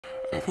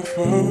I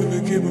prefer when we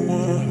keep it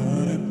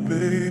 100,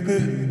 baby.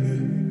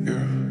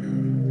 Yeah.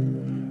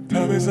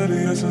 Time is of the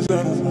essence,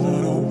 I don't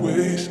wanna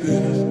waste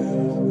it.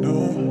 No,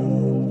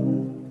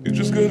 you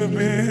just gotta be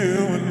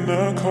here when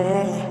I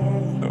call.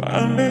 No,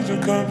 I need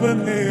your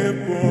company,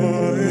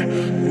 boy.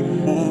 You're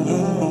more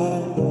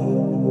alone.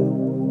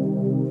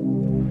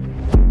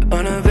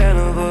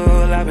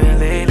 Unavailable, I've been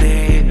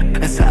lately.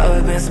 That's how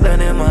I've been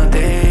spending my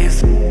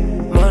days.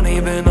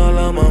 Money been all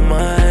on my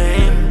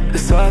mind.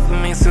 It's hard for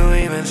me to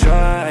even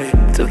try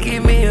to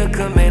keep me a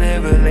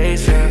committed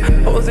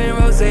relation. Holes in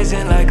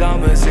rotation like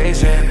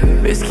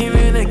conversation.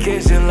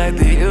 Miscommunication like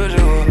the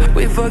usual.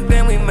 We fuck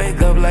then we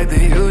make up like the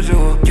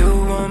usual.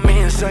 You want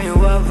me to show you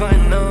off, I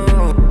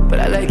know, but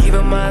I like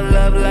keeping my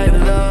love life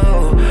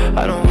low.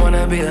 I don't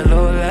wanna be a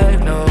low life,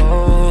 no.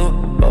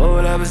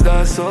 Oh, love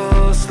starts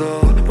so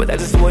slow, but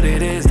that's just what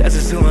it is, that's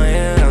just who I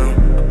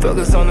am.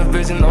 Focus on the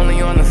vision,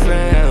 only on the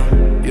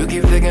fam. You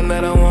keep thinking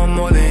that I want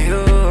more than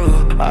you.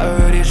 I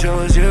already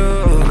chose you,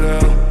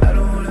 girl. I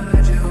don't wanna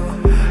let you go.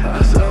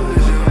 I'm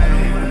selfish, you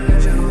ain't wanna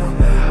let you go.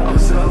 I'm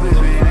selfish,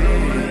 baby.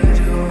 Let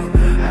you go.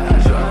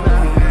 I try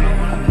not to, I don't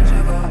wanna let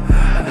you go.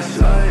 Let's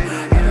try it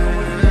again. I don't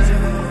wanna let you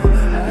go.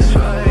 Let's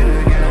try it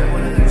again. I don't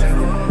wanna let you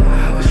go.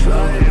 Let's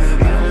try it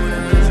again. I don't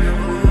wanna let you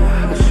go.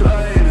 Let's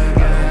try it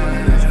again. I don't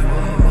wanna let you go.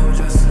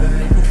 Just say.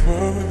 I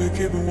prefer when we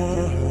keep it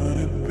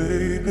 100,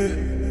 baby.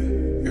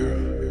 Yeah.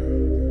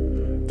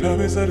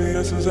 Time is of the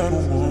essence, I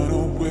don't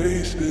wanna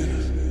waste it.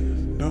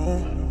 No,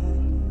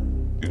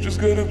 you just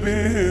gotta be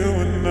here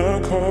when I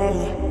call.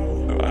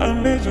 No, I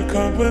need your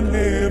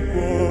company,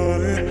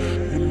 boy.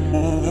 You're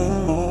more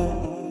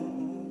alone.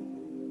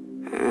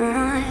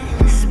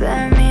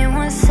 Spare me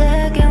 1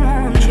 second,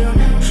 won't you?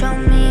 Show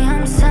me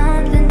I'm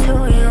something to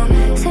you.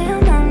 Say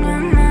I'm on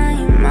your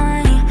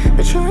mind,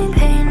 but you ain't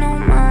paying no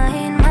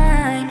mind.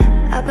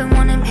 I've been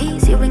wanting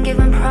peace, you've been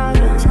giving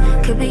problems.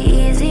 Could be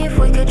easy if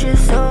we could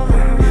just solve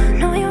them.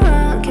 Know you're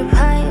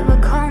occupied,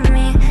 but call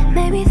me.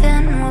 Maybe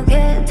then we'll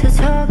get to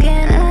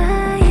talking.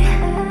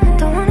 I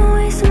don't wanna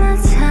waste my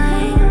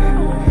time.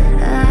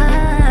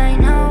 I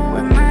know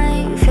it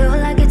might feel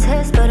like a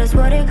test, but it's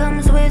what it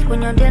comes with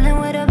when you're dealing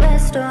with the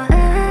best. Or I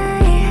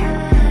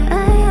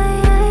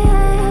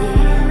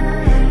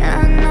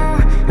know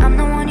I'm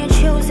the one you're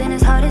choosing.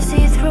 It's hard to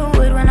see through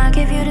it when I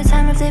give you the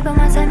time of day, but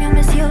my time you're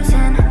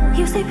misusing.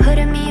 You stay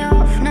putting me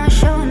off, not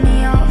showing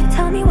me off.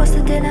 Tell me what's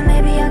the deal and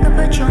maybe I could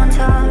put you on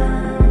top.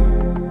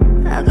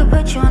 I could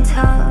put you on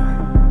top.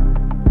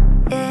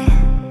 Yeah,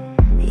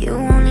 you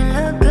only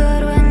look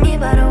good with me,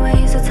 by the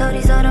way. So tell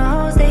these other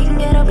hoes they can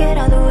get up, get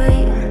out the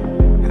way.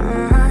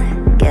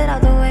 Get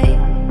out the way.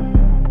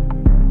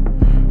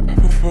 I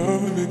prefer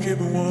when we keep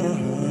it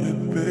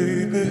 100,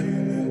 baby.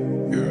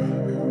 Yeah.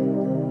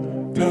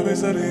 Time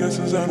is of the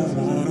essence, I don't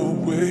wanna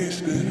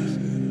waste it.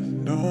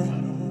 No,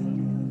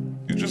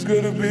 you just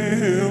gotta be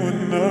here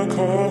when I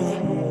call.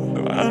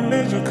 No, I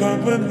need your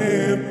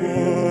company,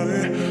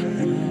 boy.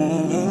 You're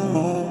more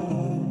alone.